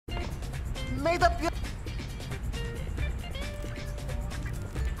made up your...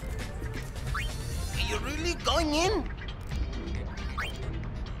 Are you really going in?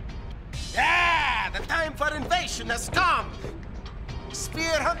 Yeah, the time for invasion has come.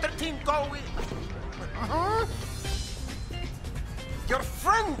 Spear Hunter team go in. Your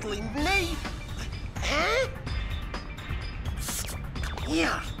friendly neighbor. Huh?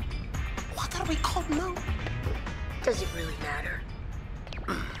 Yeah. What are we called now? Does it really matter?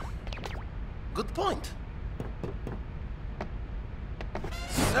 Good point.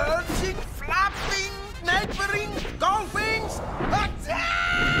 Surging, flapping, neighboring, golfings, attack!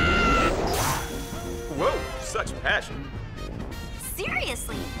 Whoa, such passion.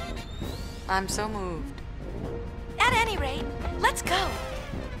 Seriously. I'm so moved. At any rate, let's go.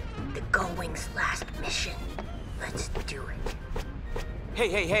 The Gullwing's last mission. Let's do it.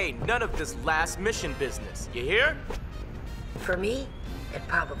 Hey, none of this last mission business. You hear? For me, it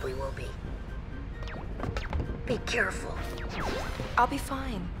probably will be. Be careful. I'll be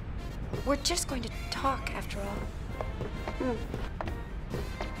fine. We're just going to talk after all.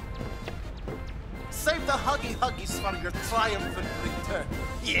 Save the huggies for your triumphant return.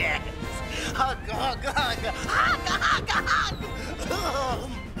 Yes! Hug, hug, hug! Hug, hug, hug!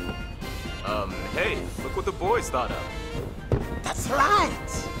 Hey, look what the boys thought of. That's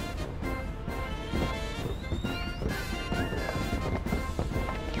right!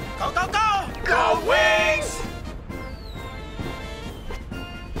 Go, go, go!